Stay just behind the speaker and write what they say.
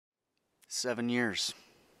7 years.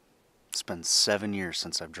 It's been 7 years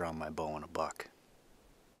since I've drawn my bow on a buck.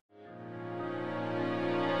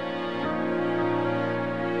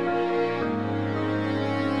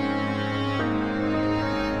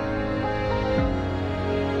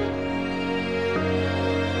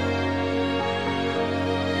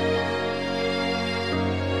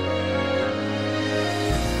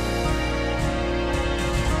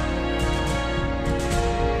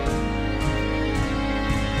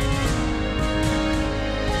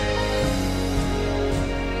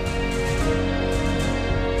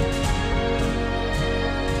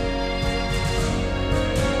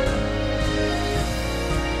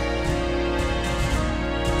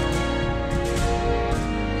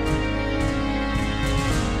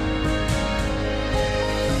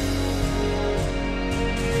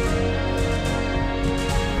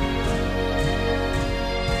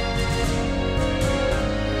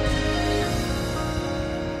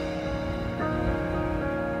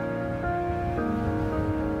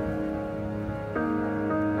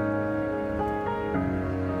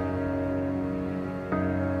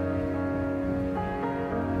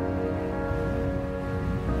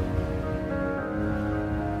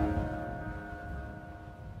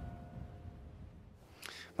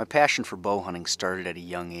 My passion for bow hunting started at a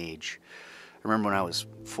young age. I remember when I was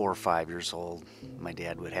 4 or 5 years old, my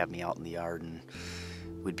dad would have me out in the yard and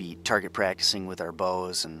we'd be target practicing with our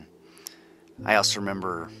bows. And I also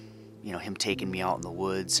remember, him taking me out in the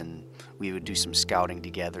woods, and we would do some scouting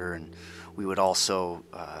together, and we would also,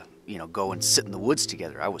 go and sit in the woods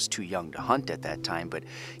together. I was too young to hunt at that time, but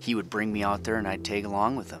he would bring me out there and I'd tag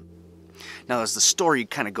along with him. Now, as the story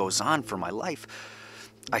kind of goes on for my life,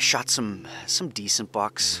 I shot some decent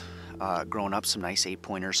bucks growing up, some nice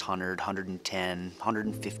 8-pointers, 100, 110,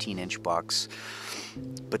 115-inch bucks.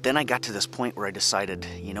 But then I got to this point where I decided,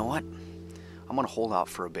 you know what? I'm going to hold out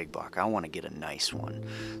for a big buck. I want to get a nice one.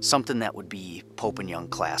 Something that would be Pope and Young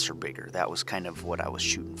class or bigger. That was kind of what I was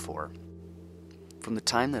shooting for. From the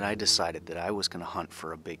time that I decided that I was going to hunt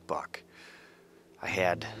for a big buck, I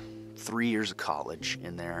had 3 years of college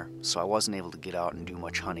in there, so I wasn't able to get out and do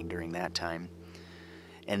much hunting during that time.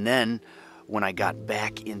 And then when I got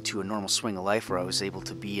back into a normal swing of life where I was able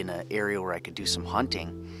to be in an area where I could do some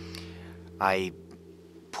hunting, I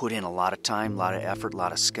put in a lot of time, a lot of effort, a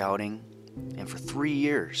lot of scouting, and for 3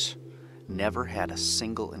 years, never had a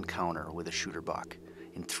single encounter with a shooter buck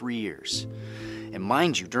in 3 years. And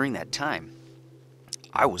mind you, during that time,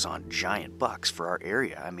 I was on giant bucks for our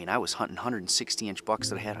area. I mean, I was hunting 160-inch bucks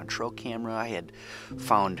that I had on trail camera. I had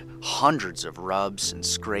found hundreds of rubs and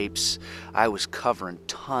scrapes. I was covering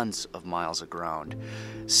tons of miles of ground,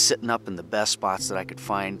 sitting up in the best spots that I could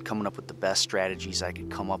find, coming up with the best strategies I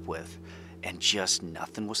could come up with, and just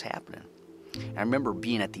nothing was happening. And I remember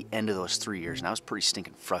being at the end of those 3 years, and I was pretty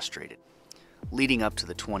stinking frustrated. Leading up to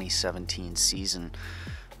the 2017 season,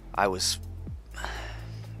 I was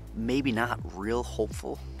maybe not real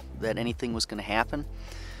hopeful that anything was going to happen.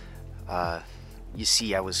 You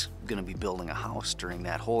see, I was going to be building a house during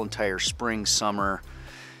that whole entire spring, summer,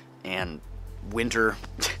 and winter.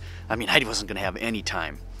 I mean, I wasn't going to have any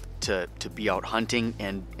time to be out hunting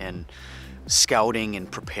and scouting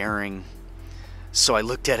and preparing. So I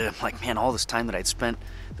looked at it, I'm like, man, all this time that I'd spent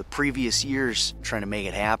the previous years trying to make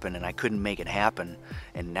it happen, and I couldn't make it happen,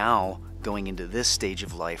 and now going into this stage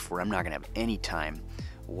of life where I'm not going to have any time,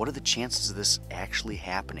 what are the chances of this actually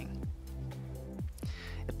happening?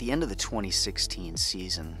 At the end of the 2016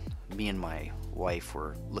 season, me and my wife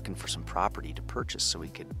were looking for some property to purchase so we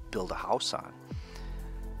could build a house on.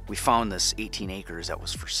 We found this 18 acres that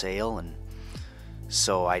was for sale, and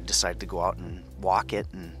so I decided to go out and walk it,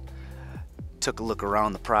 and took a look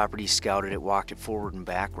around the property, scouted it, walked it forward and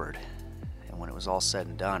backward. And when it was all said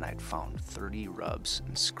and done, I'd found 30 rubs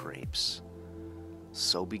and scrapes.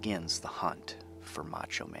 So begins the hunt for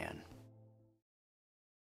Macho Man.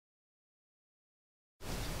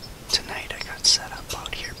 Tonight I got set up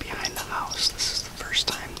out here behind the house. This is the first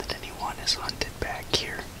time that anyone has hunted back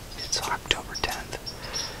here. It's October 10th,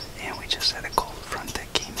 and we just had a cold front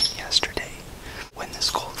that came in yesterday. When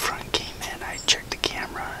this cold front came in, I checked the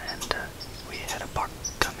camera, and we had a buck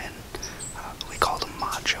come in. We called him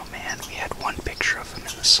Macho Man. We had one picture of him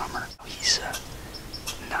in the summer. He's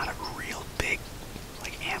not a real big,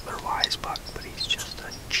 like antler-wise buck, but he's just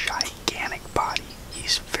a gigantic body.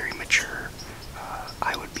 He's very mature.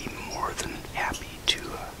 I would be more than happy to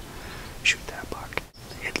shoot that buck.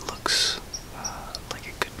 It looks like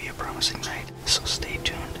a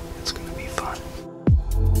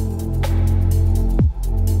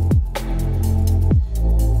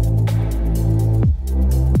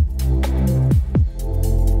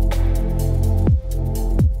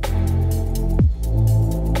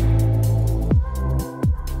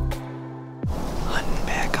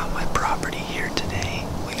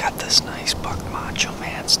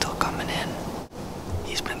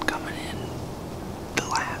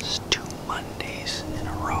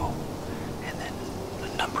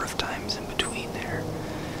pines in between there.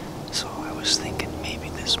 So I was thinking maybe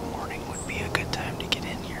this morning would be a good time to get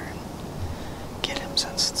in here and get him,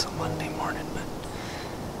 since it's a Monday morning, but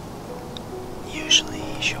usually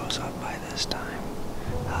he shows up by this time.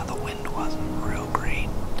 The wind wasn't real great.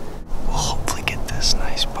 We'll hopefully get this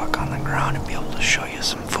nice buck on the ground and be able to show you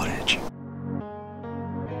some footage.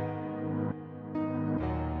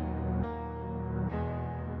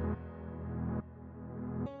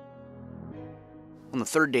 On the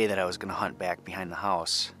third day that I was going to hunt back behind the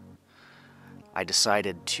house, I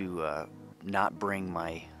decided to not bring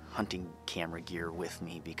my hunting camera gear with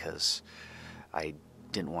me because I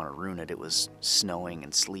didn't want to ruin it. It was snowing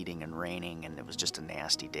and sleeting and raining, and it was just a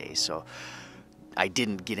nasty day. So I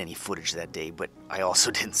didn't get any footage that day, but I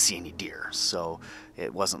also didn't see any deer. So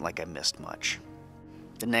it wasn't like I missed much.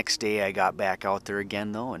 The next day I got back out there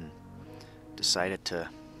again though and decided to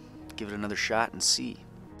give it another shot and see.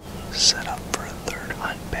 Set up for a third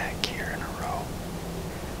hunt back here in a row.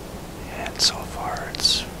 And so far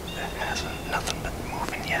it hasn't nothing been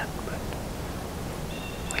moving yet, but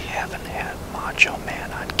we haven't had Macho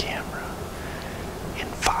Man on camera in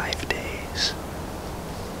 5 days.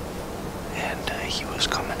 And he was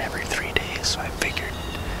coming every 3 days, so I figured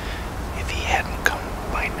if he hadn't come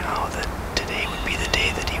by now, that today would be the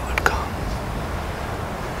day that he would come.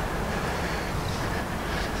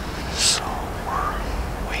 So we're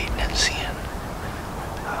waiting and seeing.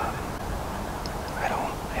 I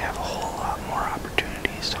don't have a whole lot more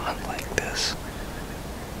opportunities to hunt like this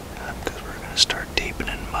because we're going to start taping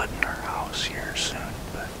and mudding our house here soon,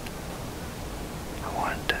 but I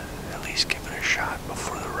wanted to at least give it a shot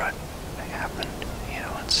before the rut happened, you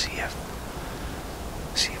know, and see if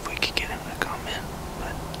we could get him to come in,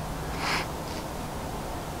 but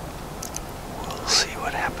we'll see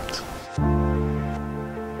what happens.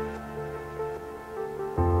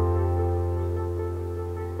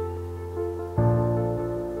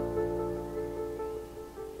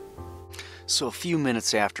 So a few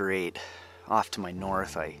minutes after 8, off to my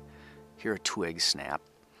north, I hear a twig snap,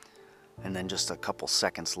 and then just a couple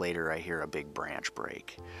seconds later I hear a big branch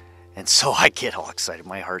break. And so I get all excited,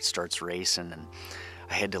 my heart starts racing, and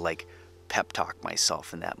I had to like pep talk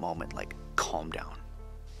myself in that moment, like calm down.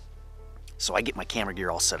 So I get my camera gear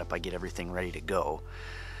all set up, I get everything ready to go,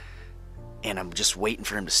 and I'm just waiting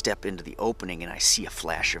for him to step into the opening, and I see a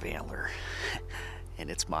flash of antler. And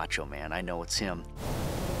it's Macho Man, I know it's him.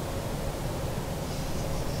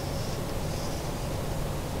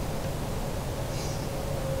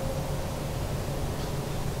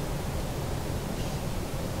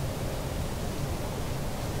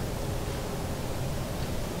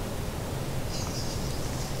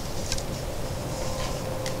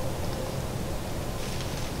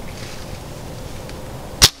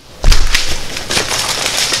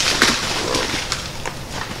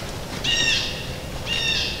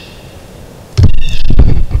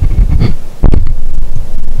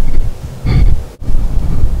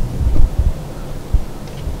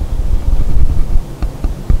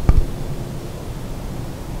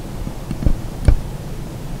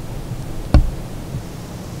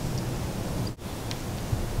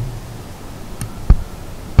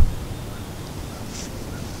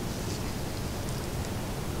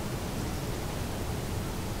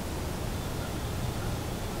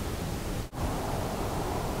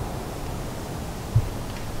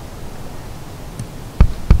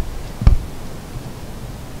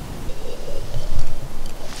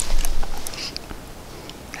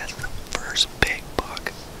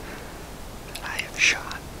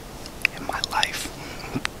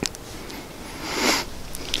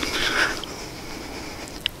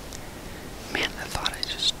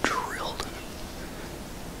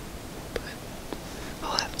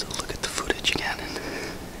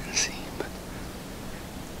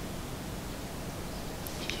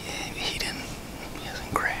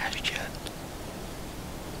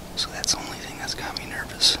 So that's the only thing that's got me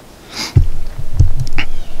nervous.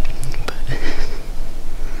 But,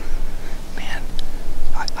 man,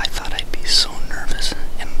 I thought I'd be so nervous,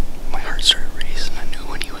 and my heart started racing. I knew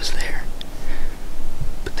when he was there.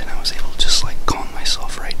 But then I was able to just like calm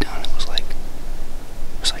myself right down. It was like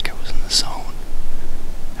I was in the zone.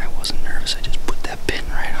 I wasn't nervous. I just put that pin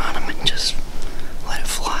right on him and just let it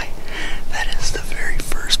fly. That is the very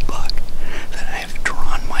first buck that I have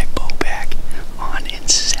drawn my bow back on in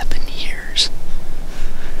 7 years.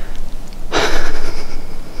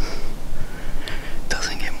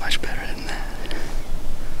 Doesn't get much better than that.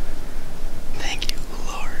 Thank you,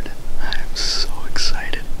 Lord. I am so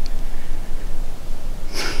excited.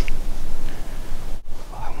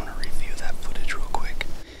 I want to review that footage real quick.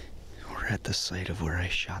 We're at the site of where I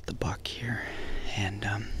shot the buck here, and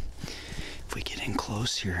If we get in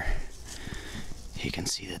close here, you can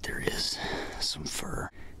see that there is some fur.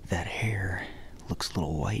 That hair looks a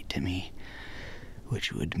little white to me,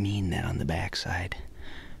 which would mean that on the backside,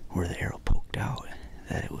 where the arrow poked out,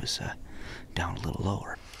 that it was down a little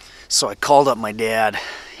lower. So I called up my dad,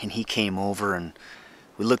 and he came over, and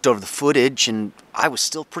we looked over the footage, and I was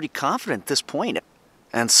still pretty confident at this point.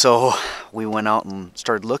 And so we went out and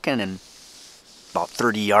started looking, and about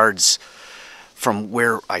 30 yards from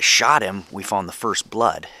where I shot him, we found the first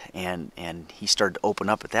blood, and he started to open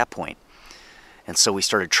up at that point. And so we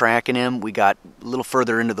started tracking him. We got a little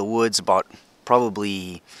further into the woods, about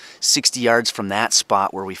probably 60 yards from that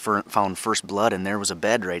spot where we found first blood, and there was a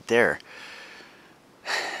bed right there.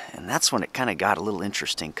 And that's when it kind of got a little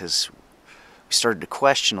interesting, because we started to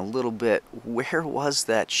question a little bit, where was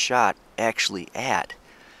that shot actually at?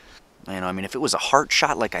 You know, I mean, if it was a heart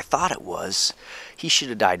shot like I thought it was, he should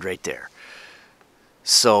have died right there.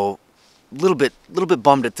 So a little bit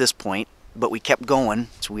bummed at this point, but we kept going.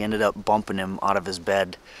 So we ended up bumping him out of his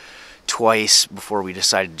bed twice before we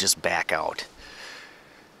decided to just back out.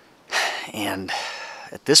 And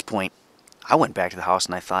at this point, I went back to the house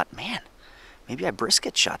and I thought, man, maybe I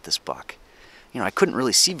brisket shot this buck. You know, I couldn't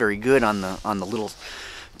really see very good on the little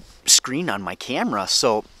screen on my camera,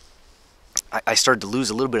 so I started to lose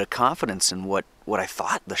a little bit of confidence in what I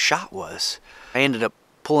thought the shot was. I ended up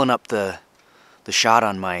pulling up the shot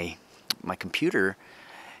on my computer,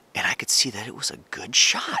 and I could see that it was a good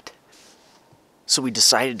shot. So we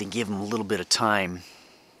decided to give him a little bit of time,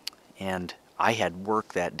 and I had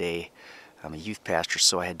work that day. I'm a youth pastor,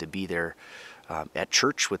 so I had to be there at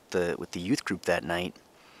church with the youth group that night.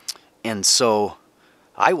 And so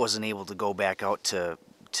I wasn't able to go back out to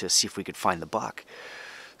see if we could find the buck.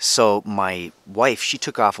 So my wife, she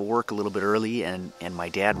took off of work a little bit early, and my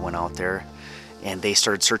dad went out there, and they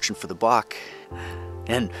started searching for the buck.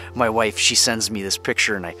 And my wife, she sends me this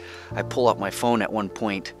picture, and I pull up my phone at one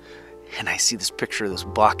point, and I see this picture of this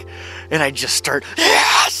buck, and I just start,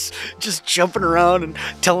 yes, just jumping around and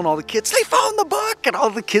telling all the kids, they found the buck, and all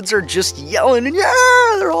the kids are just yelling, and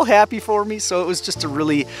yeah, they're all happy for me. So it was just a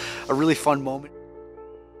really fun moment.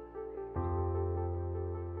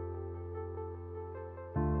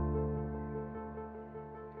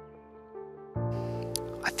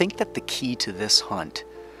 I think that the key to this hunt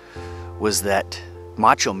was that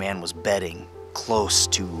Macho Man was bedding close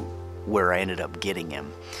to where I ended up getting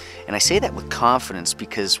him. And I say that with confidence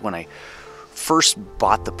because when I first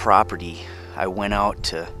bought the property, I went out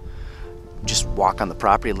to just walk on the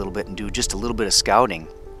property a little bit and do just a little bit of scouting.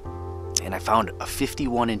 And I found a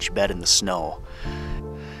 51-inch bed in the snow.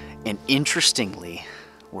 And interestingly,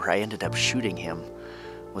 where I ended up shooting him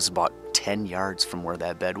was about 10 yards from where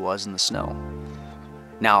that bed was in the snow.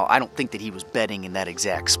 Now, I don't think that he was bedding in that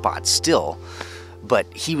exact spot still, but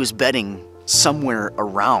he was bedding somewhere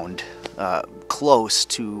around close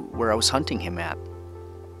to where I was hunting him at.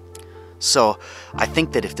 So I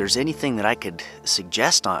think that if there's anything that I could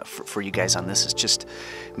suggest for you guys on this, is just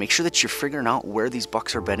make sure that you're figuring out where these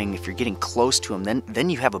bucks are bedding. If you're getting close to them,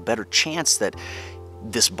 then you have a better chance that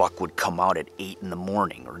this buck would come out at 8 in the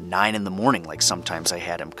morning or 9 in the morning, like sometimes I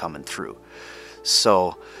had him coming through.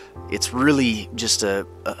 So it's really just a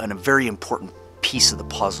very important piece of the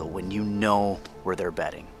puzzle when you know where they're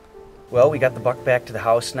bedding. Well, we got the buck back to the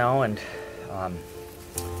house now, and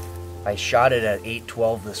I shot it at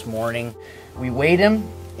 8:12 this morning. We weighed him,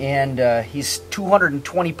 and he's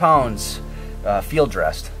 220 pounds field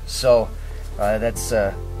dressed. So that's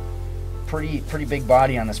a pretty big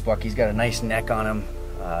body on this buck. He's got a nice neck on him.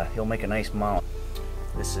 He'll make a nice mount.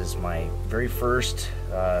 This is my very first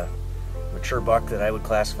mature buck that I would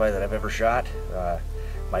classify that I've ever shot.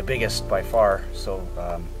 My biggest by far, so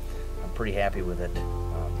I'm pretty happy with it.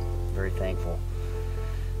 Very thankful.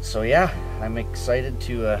 So yeah, I'm excited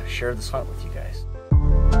to share this hunt with you guys.